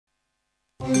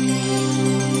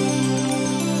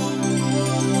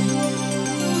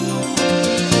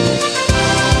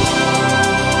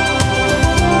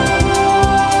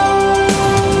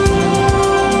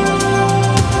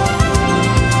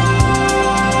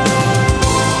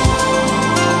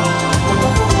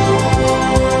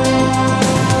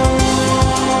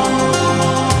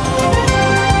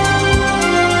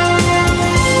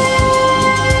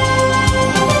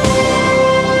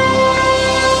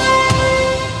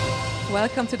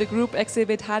Welcome to the group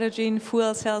exhibit Hydrogen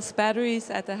Fuel Cells Batteries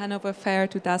at the Hanover Fair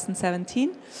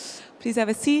 2017. Please have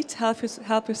a seat, help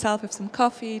yourself with some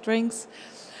coffee, drinks.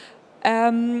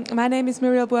 My name is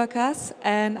Muriel Burkas,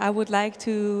 and I would like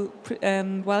to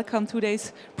welcome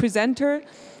today's presenter,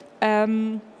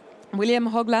 William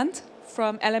Hoagland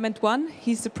from Element One.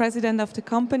 He's the president of the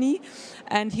company,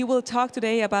 and he will talk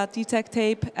today about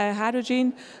DetecTape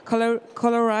Hydrogen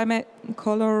Colorimetric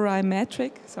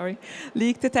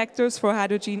leak detectors for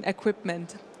hydrogen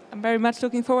equipment. I'm very much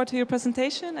looking forward to your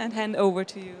presentation and hand over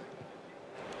to you.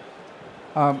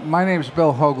 My name is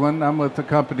Bill Hoagland. I'm with a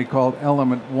company called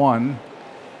Element One,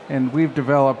 and we've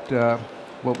developed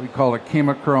what we call a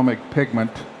chemochromic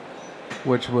pigment,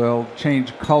 which will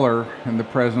change color in the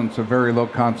presence of very low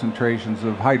concentrations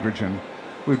of hydrogen.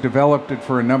 We've developed it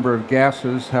for a number of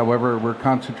gases. However, we're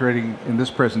concentrating in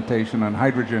this presentation on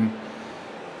hydrogen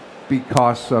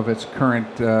because of its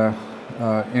current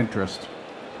interest.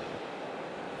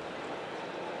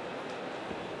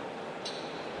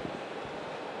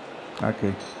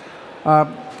 Okay.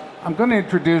 I'm going to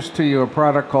introduce to you a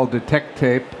product called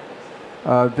DetecTape.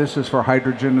 This is for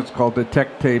hydrogen. It's called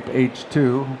DetecTape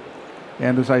H2.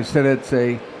 And as I said, it's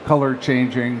a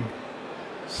color-changing,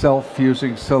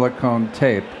 self-fusing silicone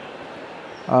tape.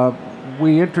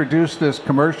 We introduced this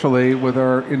commercially with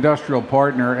our industrial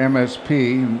partner,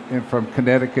 MSP, from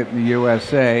Connecticut in the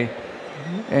USA.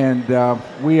 And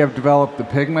we have developed the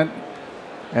pigment,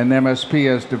 and MSP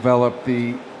has developed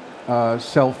the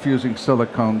self-fusing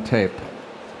silicone tape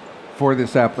for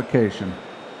this application.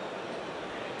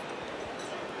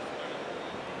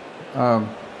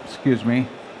 Excuse me.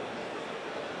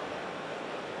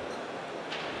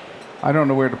 I don't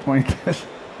know where to point this.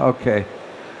 Okay.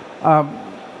 I'm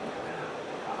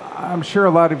sure a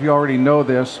lot of you already know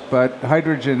this, but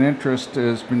hydrogen interest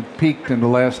has been peaked in the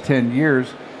last 10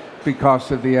 years because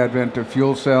of the advent of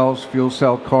fuel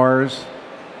cell cars,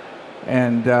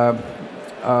 and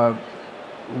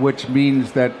which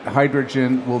means that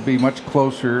hydrogen will be much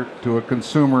closer to a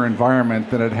consumer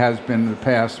environment than it has been in the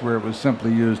past, where it was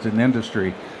simply used in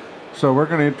industry. So we're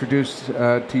going to introduce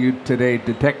to you today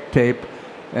DetecTape,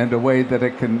 and a way that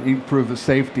it can improve the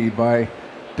safety by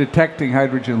detecting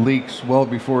hydrogen leaks well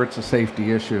before it's a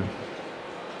safety issue.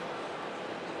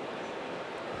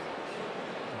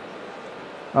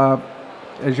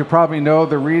 As you probably know,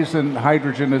 the reason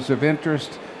hydrogen is of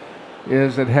interest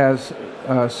is it has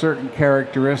certain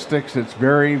characteristics. It's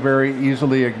very, very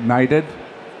easily ignited.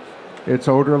 It's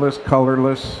odorless,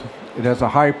 colorless. It has a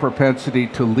high propensity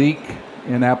to leak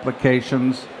in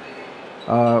applications.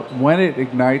 When it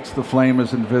ignites, the flame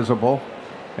is invisible,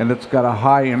 and it's got a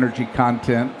high energy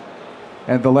content.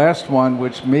 And the last one,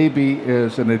 which maybe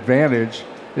is an advantage,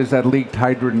 is that leaked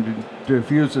hydrogen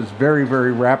diffuses very,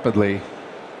 very rapidly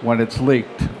when it's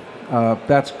leaked.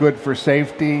 That's good for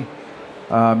safety,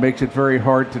 makes it very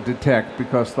hard to detect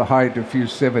because the high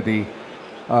diffusivity,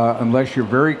 unless you're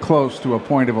very close to a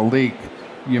point of a leak,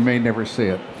 you may never see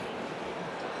it.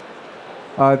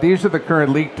 These are the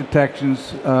current leak detection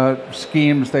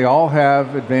schemes. They all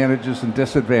have advantages and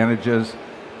disadvantages,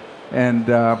 and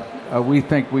we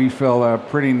think we fill a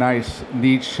pretty nice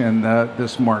niche in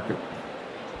this market.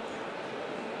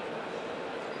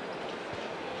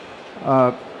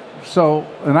 So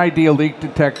an ideal leak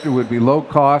detector would be low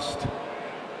cost,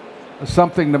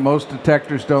 something that most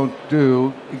detectors don't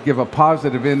do, give a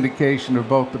positive indication of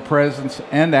both the presence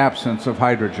and absence of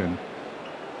hydrogen.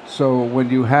 So when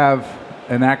you have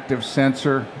an active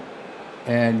sensor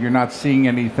and you're not seeing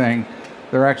anything,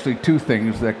 there are actually two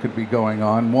things that could be going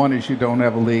on. One is you don't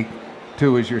have a leak.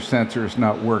 Two is your sensor is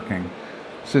not working.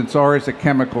 Since R is a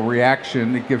chemical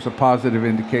reaction, it gives a positive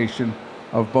indication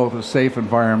of both a safe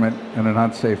environment and an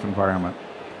unsafe environment.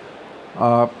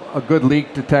 A good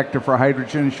leak detector for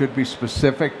hydrogen should be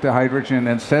specific to hydrogen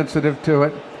and sensitive to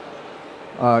it,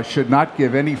 should not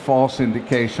give any false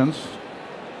indications,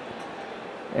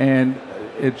 and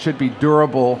it should be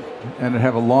durable and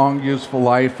have a long useful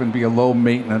life and be a low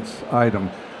maintenance item.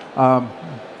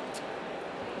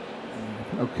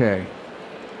 Okay.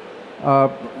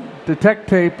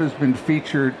 DetecTape has been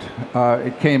featured.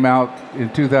 It came out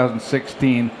in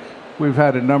 2016. We've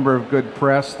had a number of good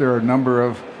press. There are a number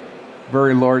of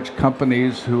very large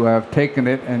companies who have taken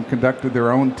it and conducted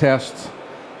their own tests.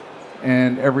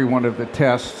 And every one of the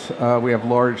tests, we have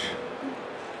large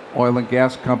oil and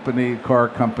gas company, car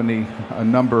company, a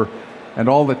number, and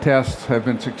all the tests have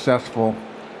been successful,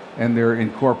 and they're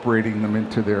incorporating them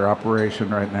into their operation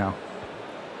right now.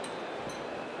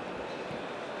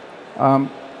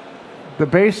 The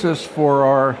basis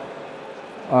for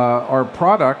our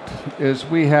product is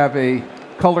we have a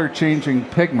color-changing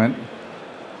pigment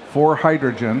for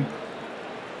hydrogen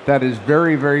that is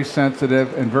very, very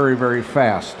sensitive and very, very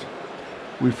fast.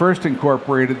 We first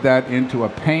incorporated that into a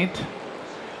paint,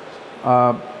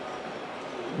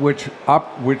 which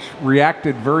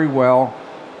reacted very well,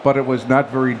 but it was not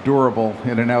very durable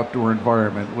in an outdoor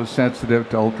environment. It was sensitive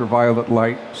to ultraviolet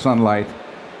light, sunlight.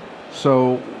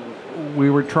 So we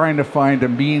were trying to find a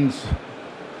means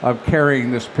of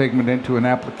carrying this pigment into an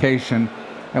application,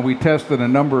 and we tested a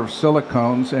number of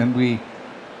silicones, and we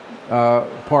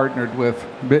partnered with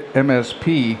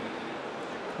MSP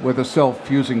with a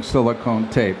self-fusing silicone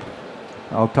tape.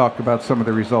 I'll talk about some of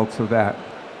the results of that.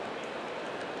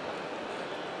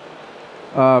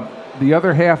 The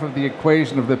other half of the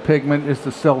equation of the pigment is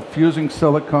the self-fusing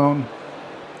silicone.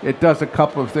 It does a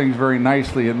couple of things very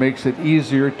nicely. It makes it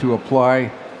easier to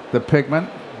apply the pigment,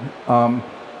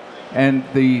 and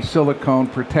the silicone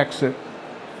protects it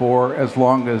for as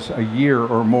long as a year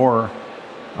or more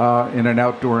in an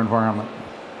outdoor environment.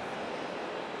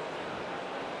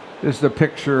 This is a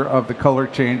picture of the color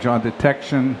change on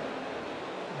detection.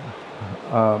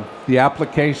 The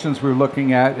applications we're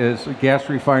looking at is gas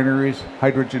refineries,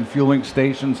 hydrogen fueling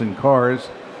stations and cars,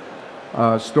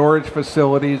 storage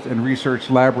facilities, and research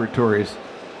laboratories.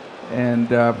 And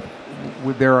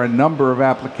there are a number of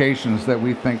applications that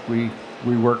we think we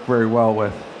work very well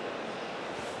with.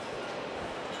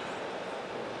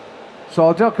 So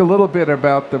I'll talk a little bit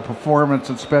about the performance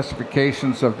and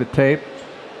specifications of the tape.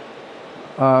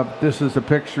 This is a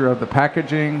picture of the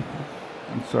packaging.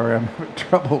 I'm sorry, I'm having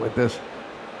trouble with this.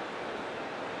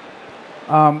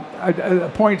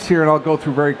 Points here, and I'll go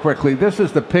through very quickly. This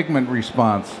is the pigment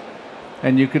response,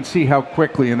 and you can see how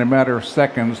quickly, in a matter of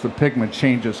seconds, the pigment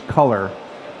changes color.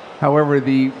 However,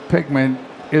 the pigment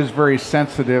is very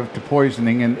sensitive to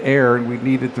poisoning in air, and we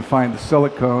needed to find the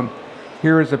silicone.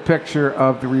 Here is a picture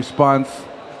of the response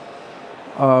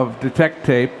of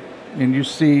DetecTape, and you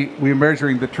see we're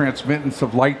measuring the transmittance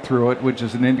of light through it, which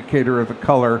is an indicator of the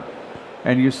color,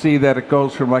 and you see that it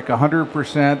goes from like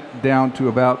 100% down to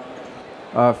about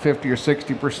 50 or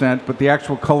 60%, but the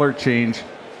actual color change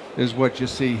is what you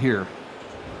see here.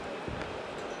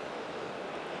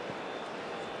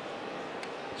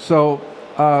 So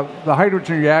the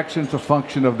hydrogen reaction is a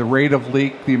function of the rate of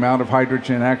leak, the amount of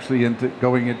hydrogen actually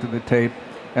going into the tape,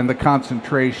 and the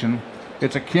concentration.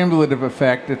 It's a cumulative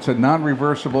effect. It's a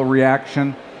non-reversible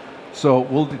reaction, so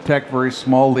we'll detect very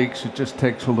small leaks. It just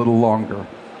takes a little longer.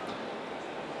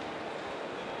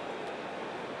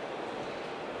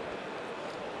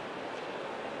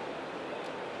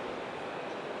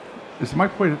 Is my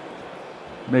point?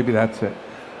 Maybe that's it.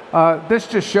 This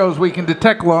just shows we can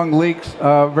detect long leaks,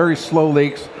 very slow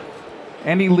leaks.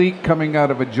 Any leak coming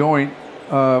out of a joint,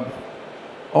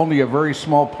 only a very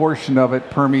small portion of it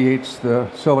permeates the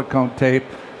silicone tape,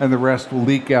 and the rest will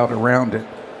leak out around it.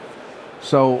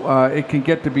 So it can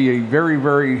get to be a very,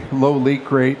 very low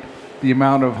leak rate. The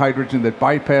amount of hydrogen that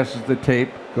bypasses the tape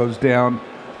goes down,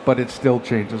 but it still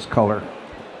changes color.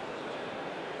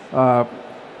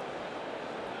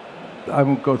 I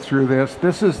won't go through this.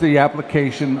 This is the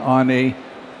application on a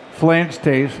flange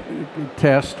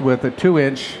test with a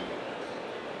 2-inch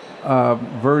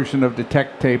version of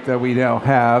DetecTape that we now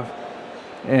have.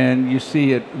 And you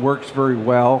see it works very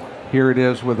well. Here it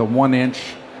is with a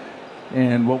 1-inch.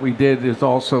 And what we did is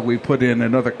also we put in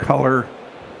another color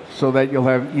so that you'll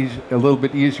have a little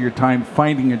bit easier time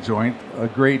finding a joint, a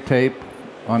gray tape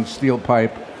on steel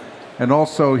pipe. And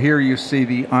also here you see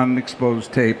the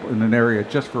unexposed tape in an area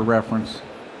just for reference.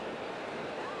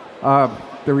 The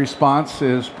response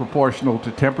is proportional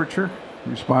to temperature. It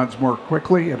responds more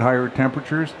quickly at higher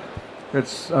temperatures.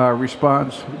 It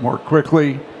responds more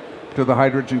quickly to the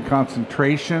hydrogen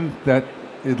concentration that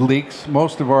it leaks.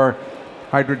 Most of our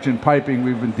hydrogen piping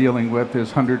we've been dealing with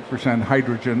is 100%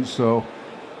 hydrogen, so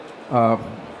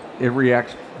it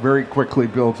reacts very quickly,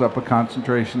 builds up a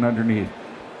concentration underneath.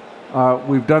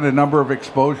 We've done a number of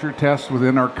exposure tests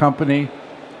within our company.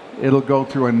 It'll go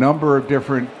through a number of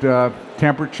different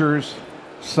temperatures,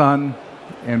 sun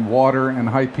and water and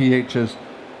high pHs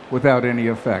without any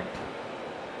effect.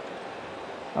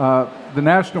 The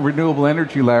National Renewable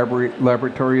Energy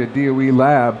Laboratory, a DOE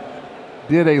lab,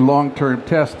 did a long-term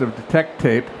test of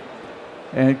DetecTape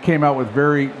and came out with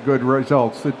very good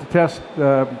results. The test,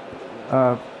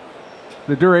 the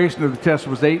duration of the test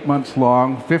was 8 months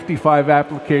long. 55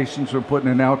 applications were put in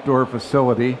an outdoor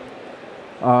facility,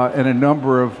 and a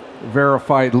number of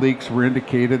verified leaks were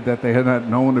indicated that they had not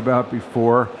known about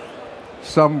before.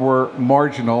 Some were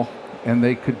marginal, and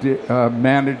they could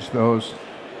manage those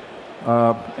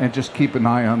and just keep an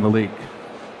eye on the leak.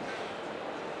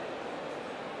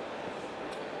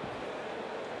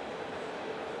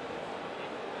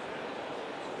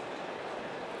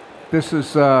 This is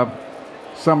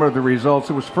some of the results.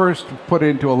 It was first put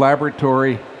into a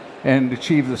laboratory and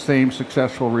achieved the same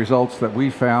successful results that we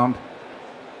found.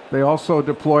 They also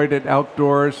deployed it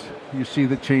outdoors. You see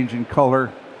the change in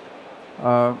color.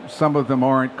 Some of them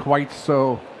aren't quite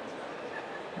so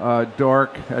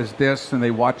dark as this, and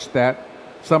they watched that.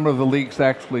 Some of the leaks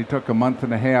actually took a month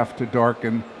and a half to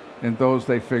darken, and those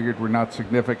they figured were not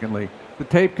significantly. The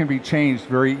tape can be changed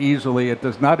very easily. It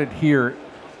does not adhere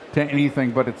to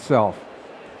anything but itself.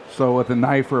 So with a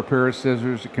knife or a pair of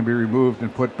scissors, it can be removed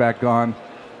and put back on.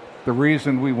 The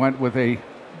reason we went with a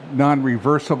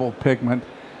non-reversible pigment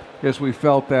is we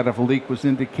felt that if a leak was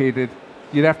indicated,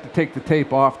 you'd have to take the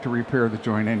tape off to repair the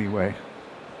joint anyway.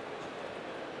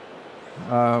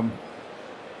 I'm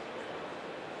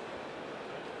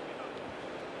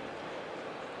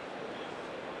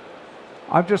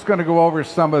just going to go over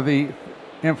some of the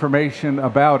information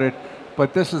about it,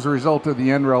 but this is a result of the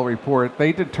NREL report.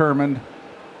 They determined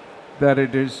that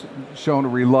it is shown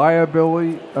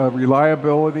reliably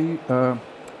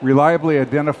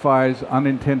identifies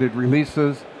unintended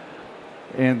releases,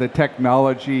 and the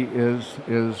technology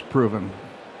is proven.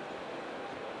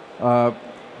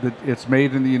 It's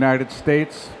made in the United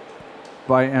States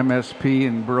by MSP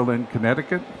in Berlin,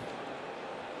 Connecticut.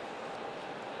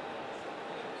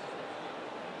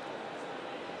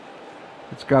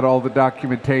 It's got all the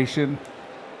documentation.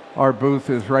 Our booth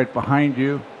is right behind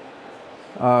you.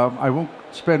 I won't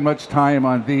spend much time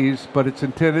on these, but it's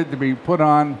intended to be put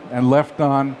on and left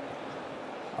on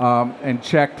and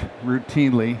checked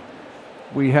routinely.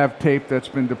 We have tape that's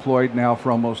been deployed now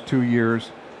for almost 2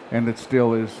 years, and it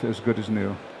still is as good as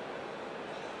new.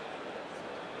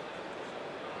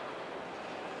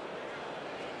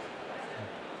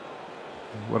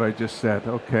 What I just said,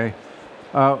 okay.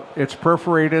 It's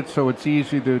perforated, so it's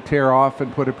easy to tear off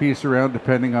and put a piece around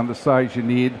depending on the size you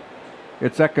need.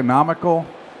 It's economical.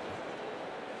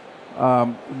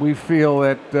 We feel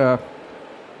that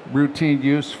routine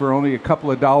use for only a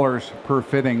couple of dollars per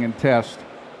fitting and test,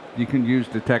 you can use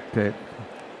DetecTape.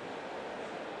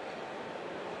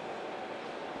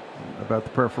 About the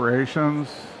perforations.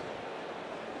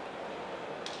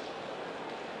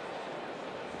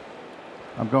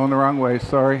 I'm going the wrong way,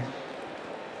 sorry.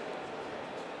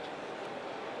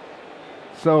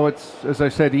 So it's, as I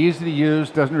said, easy to use,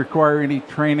 doesn't require any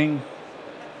training.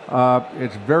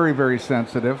 It's very, very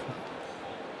sensitive.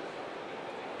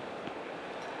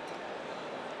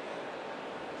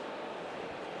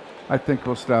 I think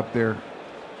we'll stop there.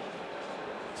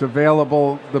 It's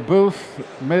available. The booth,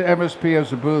 MSP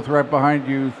has a booth right behind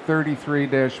you,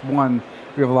 33-1.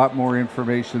 We have a lot more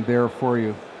information there for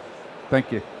you.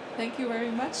 Thank you. Thank you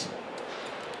very much.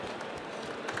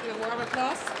 A warm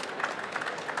applause.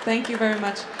 Thank you very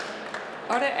much.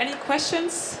 Are there any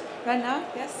questions right now?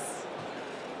 Yes?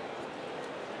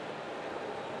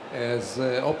 As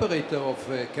operator of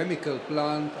a chemical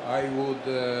plant, I would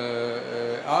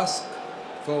ask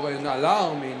for an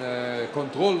alarm in a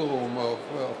control room of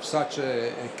such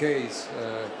a case.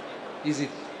 Is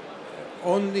it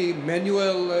only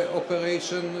manual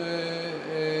operation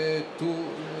to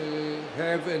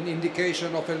have an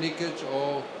indication of a leakage,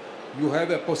 or you have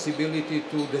a possibility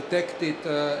to detect it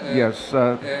yes,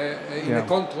 in a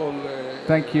control?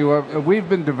 Thank you. We've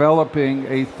been developing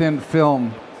a thin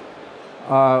film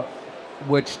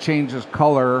which changes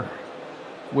color,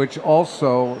 which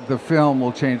also the film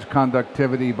will change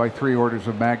conductivity by 3 orders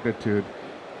of magnitude.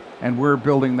 And we're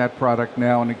building that product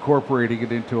now and incorporating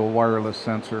it into a wireless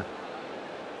sensor.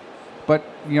 But,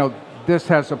 you know, this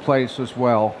has a place as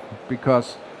well,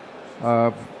 because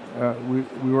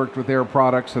we worked with Air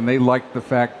Products, and they liked the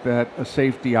fact that a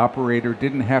safety operator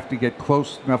didn't have to get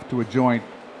close enough to a joint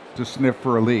to sniff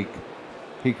for a leak.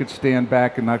 He could stand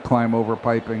back and not climb over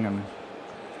piping, and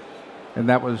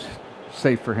that was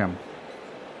safe for him.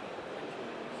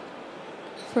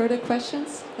 Further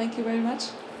questions? Thank you very much.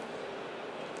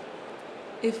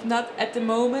 If not at the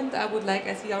moment, I would like,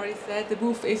 as he already said, the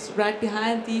booth is right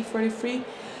behind D43.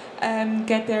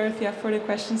 Get there if you have further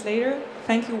questions later.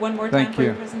 Thank you one more time for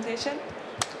your presentation.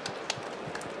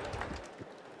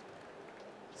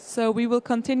 So we will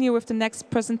continue with the next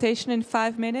presentation in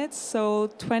 5 minutes, so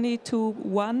 20 to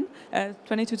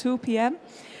 2 p.m.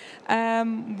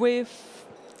 With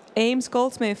Ames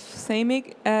Goldsmith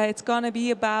Samig. It's going to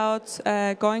be about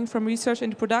going from research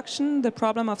into production, the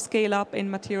problem of scale-up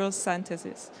in materials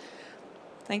synthesis.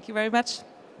 Thank you very much.